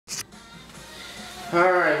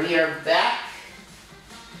Alright, we are back.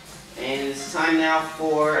 And it's time now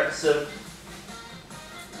for episode...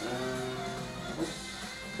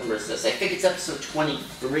 what number is this? I think it's episode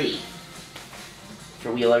 23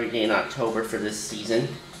 for Wheel Every Day in October for this season.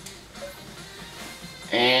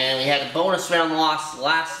 And we had a bonus round loss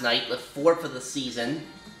last night, the 4th of the season.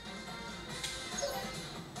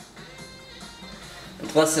 And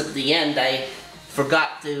plus at the end I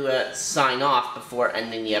forgot to sign off before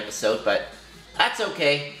ending the episode, but that's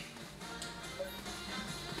okay.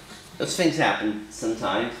 Those things happen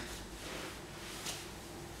sometimes.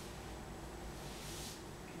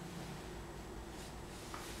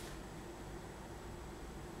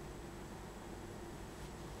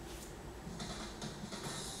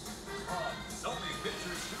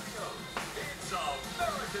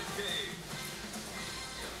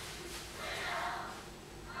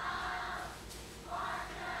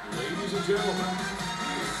 Ladies and gentlemen,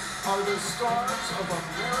 are the stars of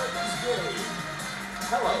America's Game.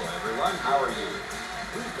 Hello, everyone. How are you?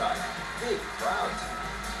 We've got a big crowd.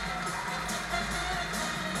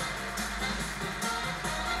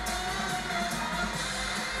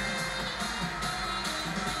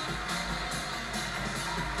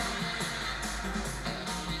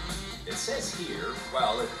 It says here,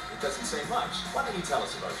 well, it doesn't say much. Why don't you tell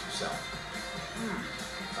us about yourself?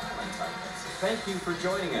 Valentine's. Thank you for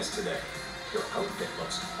joining us today. Your outfit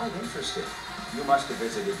looks quite interesting. You must have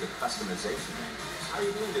visited the customization menus. How are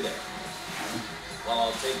you doing today? Well,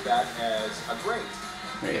 I'll take that as a great.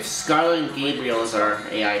 If Scarlet and Gabriel is our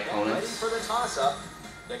AI Get ready opponents. for the toss-up.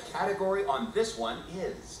 The category on this one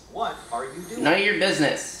is, what are you doing? None of your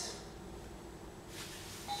business.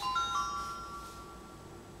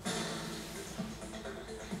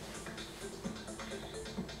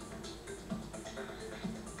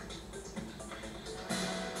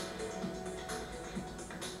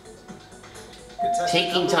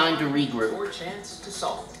 Taking time to regroup. Your chance to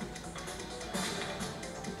solve.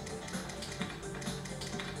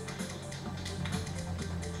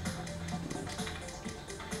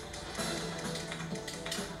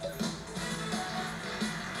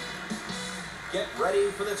 Get ready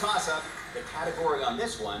for the toss-up. The category on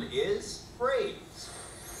this one is phrase.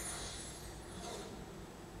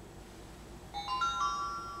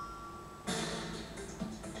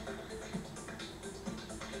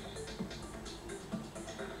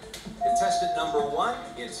 Contestant number 1,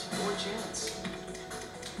 it's your chance.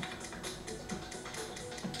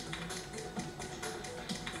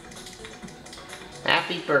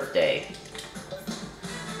 Happy birthday.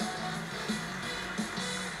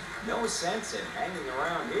 No sense in hanging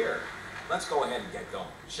around here. Let's go ahead and get going.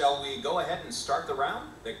 Shall we go ahead and start the round?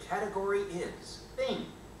 The category is thing.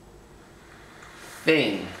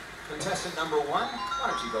 Thing. Contestant number 1, why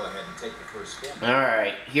don't you go ahead and take the first spin?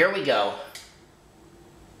 Alright, here we go.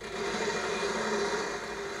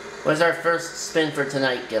 What does our first spin for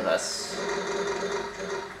tonight give us?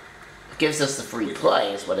 It gives us the free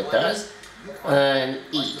play, is what it does. An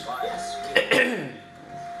E. Yes.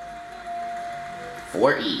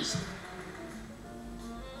 4 E's.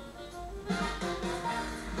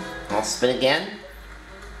 I'll spin again.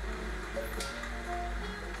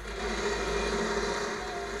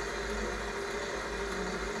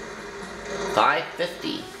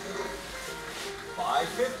 $5.50.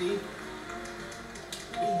 $5.50.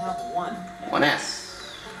 We have 1.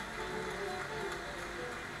 1S.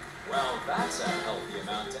 Well, that's a healthy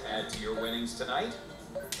amount to add to your winnings tonight.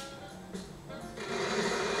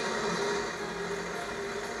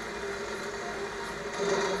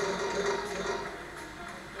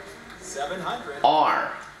 $700.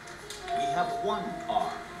 R. We have 1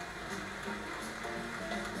 R.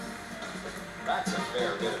 That's a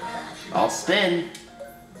fair bit of cash. I'll spin.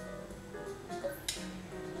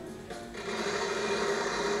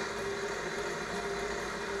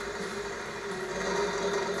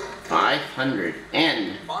 $500.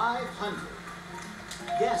 N. 500.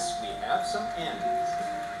 Yes, we have some N's.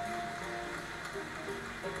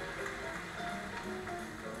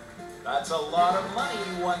 That's a lot of money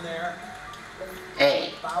you won there.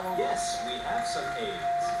 A. Yes, we have some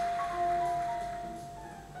A's.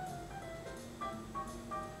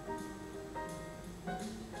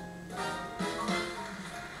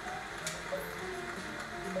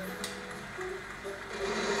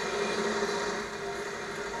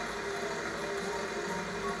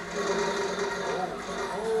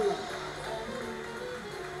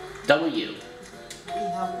 W. We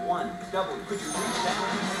have 1 W. Could you reach down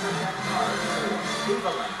and pick up that card for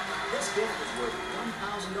Vivaland? This gift is worth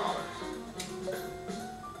 $1,000.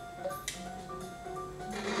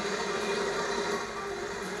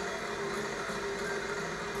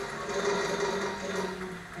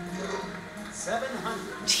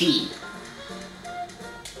 700. T.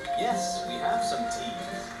 Yes, we have some T's.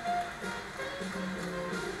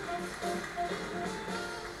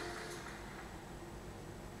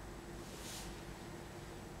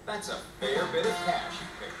 That's a fair bit of cash you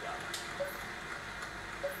picked up.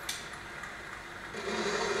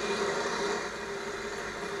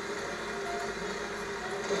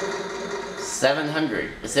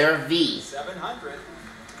 $700. Is there a V? 700.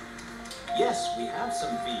 Yes, we have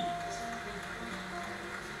some V's.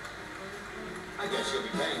 I guess you'll be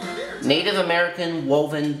paying for dinner tonight. Native American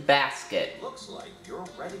woven basket. Looks like you're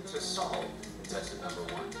ready to solve contestant number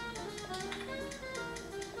 1.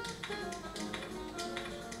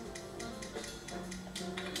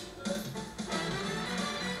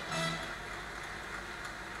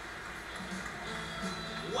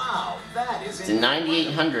 Wow, that is It's a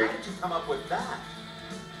 9,800. How did you come up with that?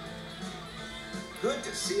 Good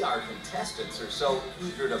to see our contestants are so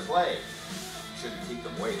eager to play. Shouldn't keep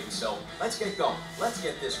them waiting, so let's get going. Let's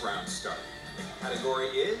get this round started. The category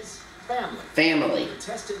is family. Family.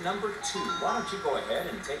 Contestant number 2, why don't you go ahead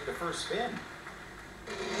and take the first spin?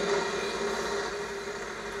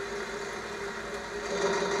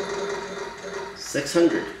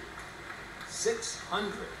 $600.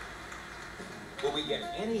 600. Will we get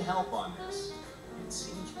any help on this? It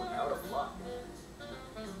seems we're out of luck.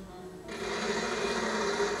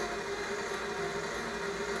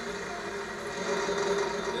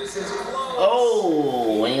 This is close.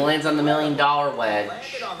 Oh, when he lands on the $1 million wedge.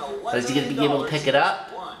 Landed on the But is he going to be able to pick it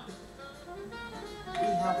up? one. We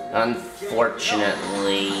have one.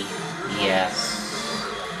 Unfortunately, yes.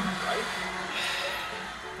 Right?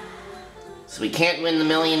 So we can't win the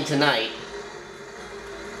million tonight.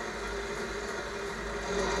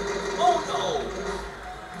 Oh no!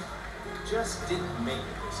 Just didn't make it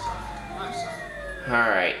this time. I'm sorry.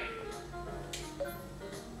 Alright.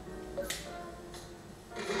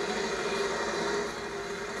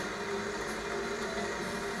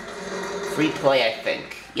 Free play, I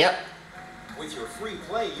think. Yep. With your free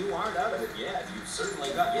play, you aren't out of it yet. You've certainly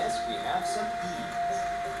got, yes, we have some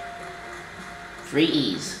E's. Free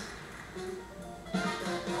E's.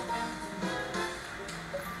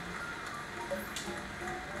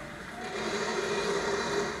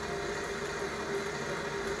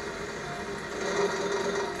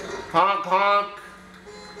 Honk honk.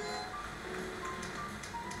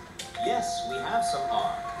 Yes, we have some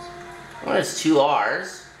R's. Well, there's 2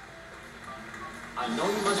 R's. I know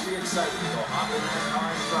you must be excited to go hop in that car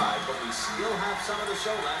and drive, but we still have some of the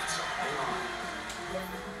show left, so hang on.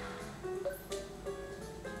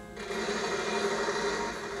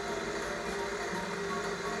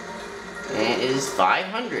 And it is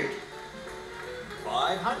 500.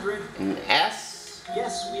 500. An S.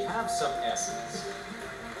 Yes, we have some S's.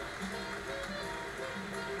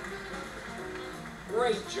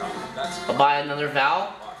 Great job. That's I'll buy another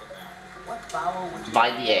vowel. what vowel would you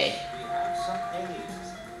Buy the A. We have some A's.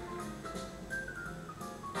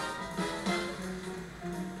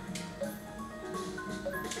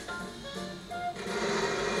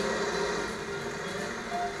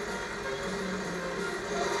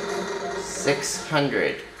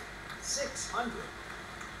 $600. 600.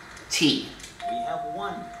 T. We have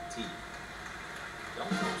 1 T. Don't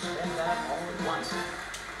spend that all at once.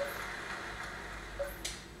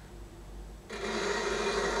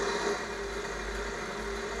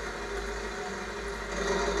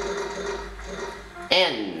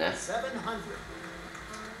 N. 700.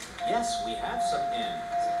 Yes, we have some N's.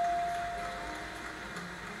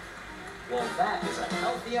 Well, that is a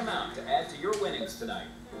healthy amount to add to your winnings tonight.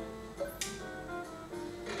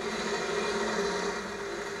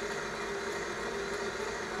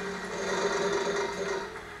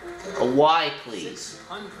 A Y, please.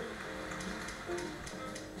 600.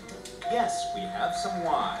 Yes, we have some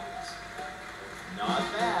Y's. Not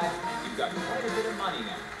bad. You've got quite a bit of money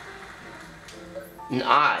now. An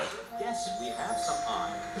I. Yes, we have some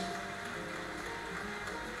I's.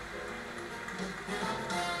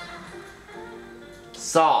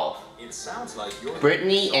 Solve. It sounds like you're...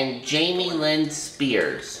 Brittany and Jamie Lynn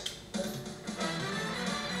Spears.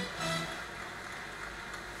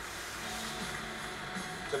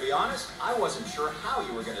 To be honest, I wasn't sure how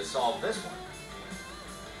you were going to solve this one.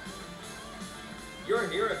 You're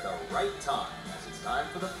here at the right time, as it's time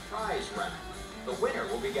for the prize round. The winner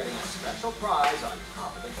will be getting a special prize on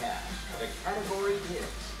top of the cash. The category is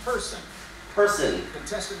person. Person.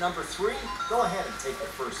 Contestant number 3, go ahead and take the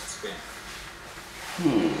first spin.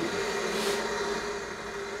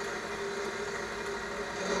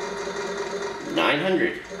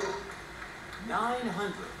 900.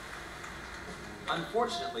 900.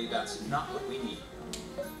 Unfortunately, that's not what we need.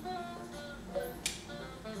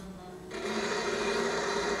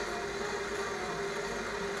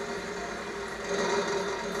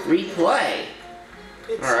 Free play.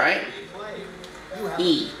 It's Alright. free play. You have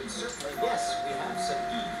E. certainly, yes, we have some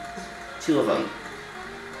E's. 2 of them.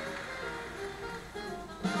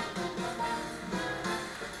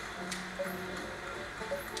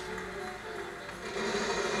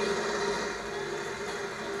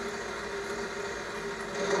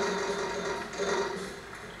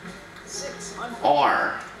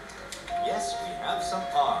 R. Yes, we have some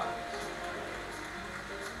R's.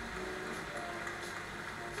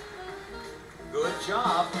 Good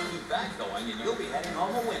job. Keep that going, and you'll be heading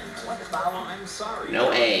home a winner. What about I'm sorry?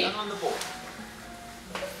 No A. None on the board.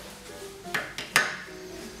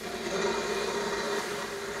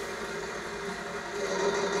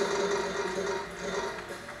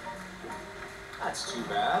 That's too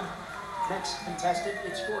bad. Next contestant,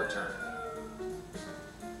 it's your turn.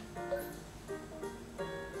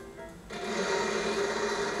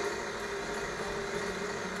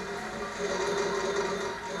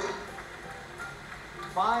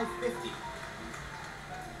 $5.50.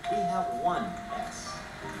 We have one S.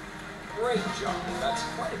 Great job. That's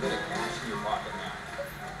quite a bit of cash in your pocket now.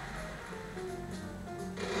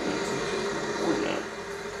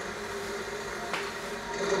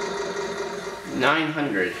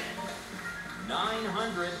 $900.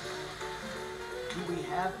 900. Do we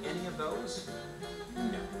have any of those?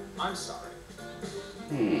 No. I'm sorry.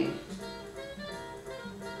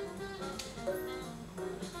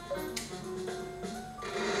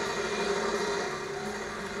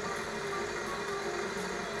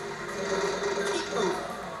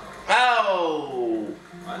 Oh!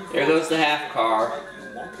 There goes the half car.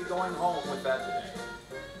 You won't be going home with that today.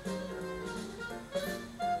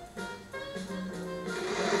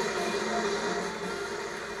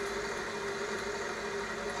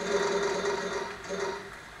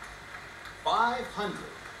 $500.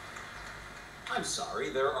 I'm sorry,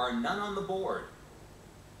 there are none on the board.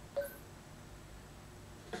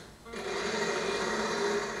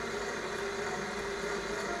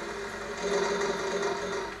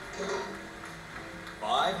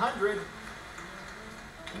 $500.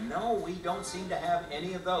 No, we don't seem to have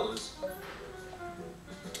any of those.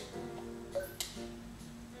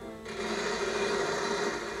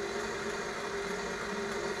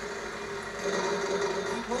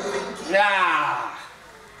 Keep moving, keep. Ah!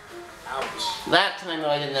 Ouch. That time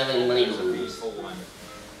I didn't have any money to That was a lose. painful one.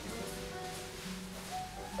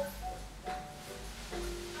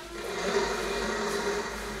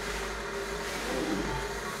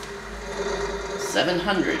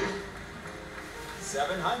 $700.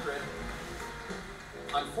 700.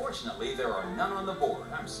 Unfortunately, there are none on the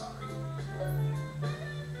board. I'm sorry.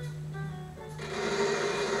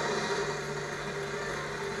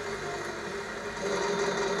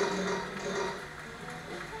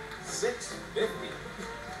 $650.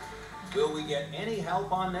 Will we get any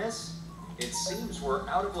help on this? It seems we're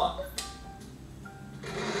out of luck.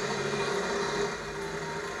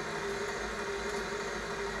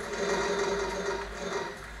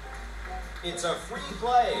 It's a free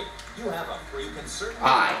play. You have a free concert.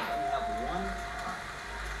 I. We have one.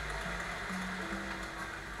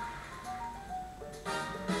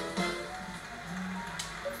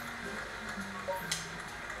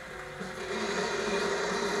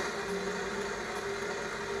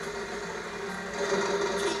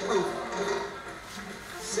 Keep moving.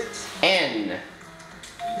 6. N.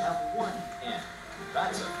 We have one N.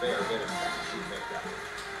 That's a fair bit of cash you picked up.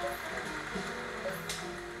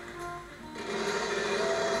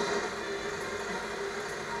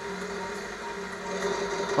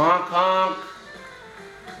 Honk honk.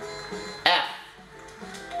 F.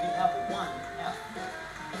 We have one F.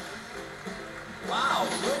 Wow,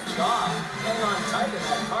 good job. Hang on tight and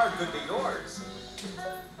that card could be yours.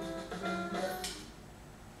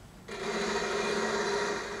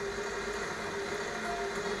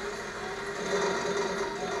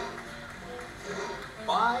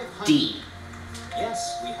 $500. D. Yes,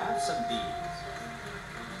 we have some D's.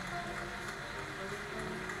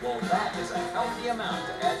 Well, that is a healthy amount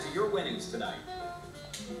to add to your winnings tonight.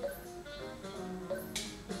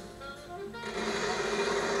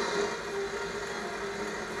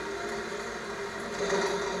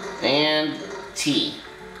 And T.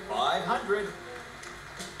 500.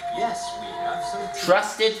 Yes, we have some T.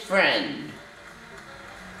 Trusted friend.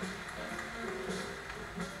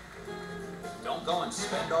 Don't go and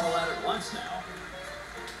spend all that at once now.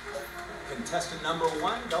 Contestant number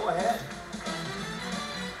 1, go ahead.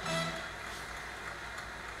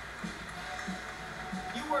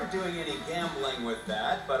 You weren't doing any gambling with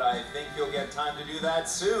that, but I think you'll get time to do that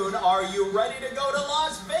soon. Are you ready to go to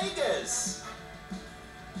Las Vegas?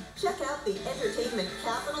 Check out the entertainment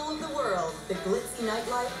capital of the world. The glitzy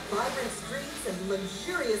nightlife, vibrant streets, and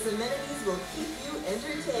luxurious amenities will keep you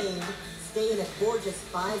entertained. Stay in a gorgeous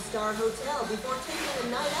 5-star hotel before taking a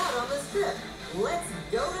night out on the Strip. Let's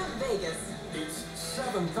go to Vegas. It's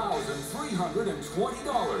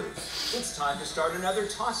 $7,320. It's time to start another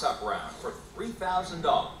toss-up round for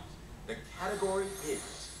 $3,000. The category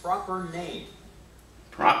is proper name.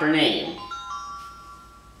 Proper name.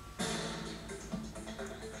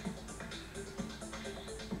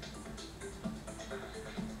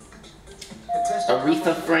 Contestant Aretha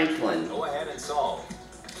number- Franklin. Go ahead and solve.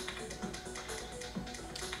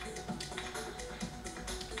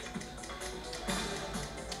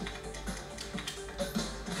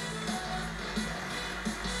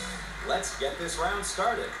 Let's get this round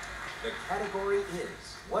started. The category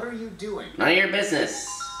is, what are you doing? None of your business.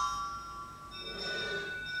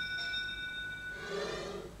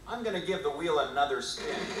 I'm gonna give the wheel another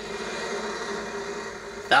spin.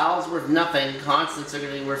 Vowels worth nothing. Constants are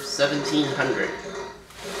going to be worth 1,700.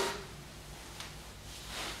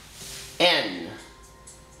 N.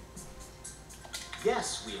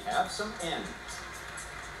 Yes, we have some N's.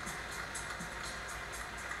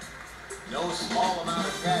 No small amount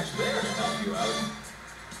of cash there to help you out.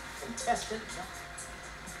 Contestant.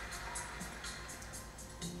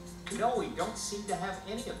 No, we don't seem to have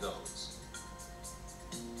any of those.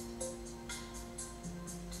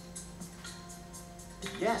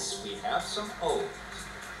 Yes, we have some O's.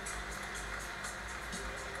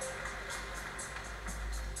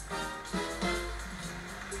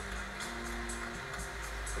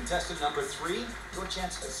 Contestant number 3, your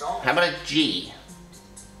chance to solve. How about a G?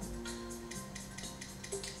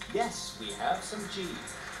 Yes, we have some G's.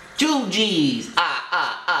 2 G's.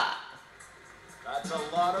 Ah. That's a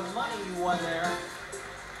lot of money you won there.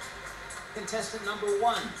 Contestant number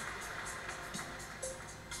 1.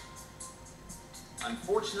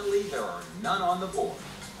 Unfortunately, there are none on the board.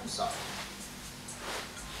 I'm sorry.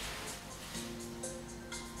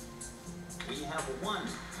 We have 1 U.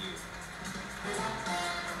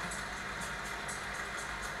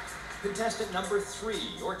 Contestant number 3,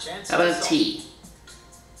 your chance How to about a solve. T?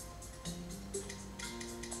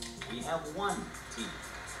 We have 1 T.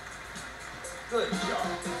 Good job.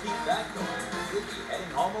 Keep that going. You'll be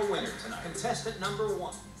heading home a winner tonight. Contestant number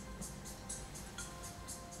 1.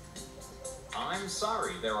 I'm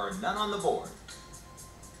sorry, there are none on the board.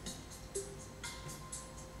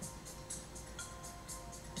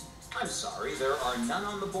 I'm sorry, there are none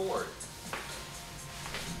on the board.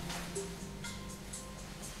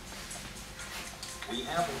 We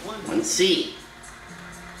have 1 C.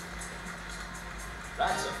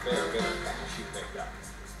 That's a fair bit of cash you picked up.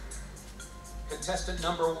 Contestant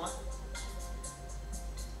number 1.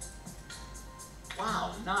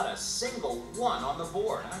 Wow, not a single 1 on the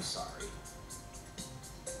board. I'm sorry.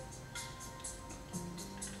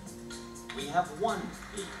 We have 1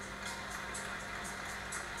 B.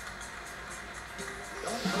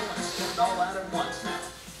 Don't go and spend all that at once now.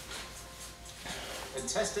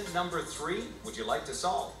 Contestant number 3, would you like to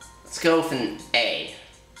solve? Let's go with an A.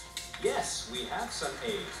 Yes, we have some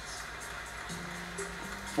A's.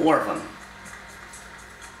 4 of them.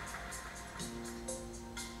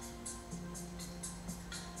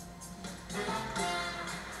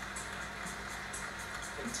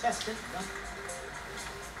 Contestant number.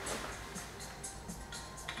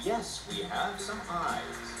 Yes, we have some I's.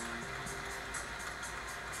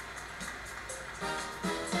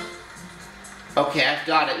 Okay, I've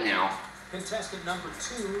got it now. Contestant number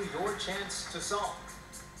 2, your chance to solve.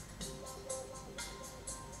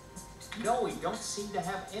 No, we don't seem to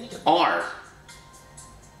have any of them. R.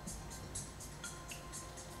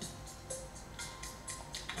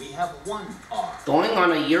 We have 1 R. Going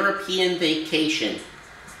on a European vacation.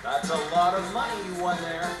 That's a lot of money you won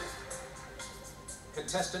there.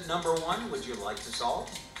 Contestant number 1, would you like to solve?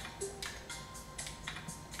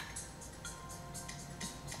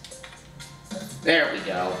 There we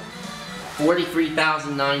go.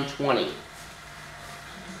 43,920.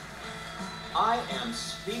 I am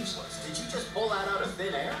speechless. Did you just pull that out of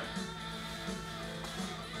thin air?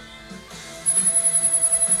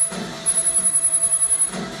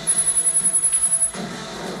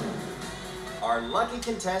 Our lucky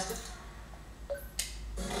contestant.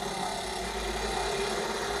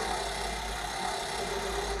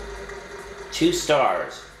 Two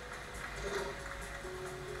stars.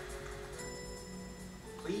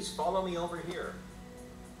 Please follow me over here.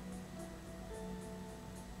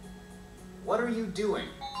 What are you doing?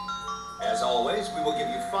 As always, we will give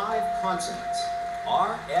you 5 consonants.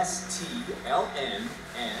 R, S, T, L, N,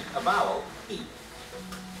 and a vowel, E.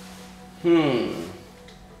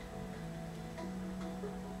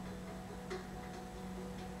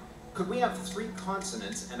 Could we have 3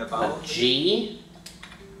 consonants and a A vowel? G,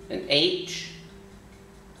 an H,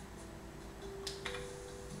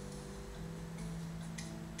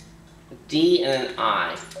 a D, and an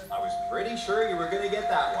I. I was pretty sure you were going to get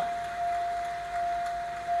that one.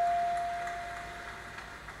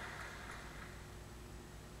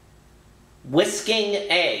 Whisking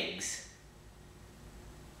eggs.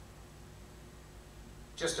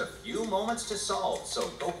 Just a few moments to solve, so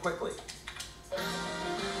go quickly.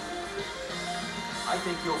 I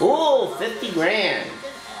think you'll... Ooh, 50 grand. You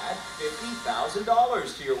can add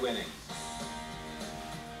 $50,000 to your winnings.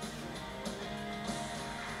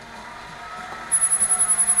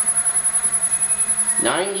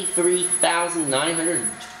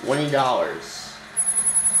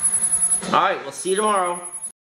 $93,920. Alright, we'll see you tomorrow.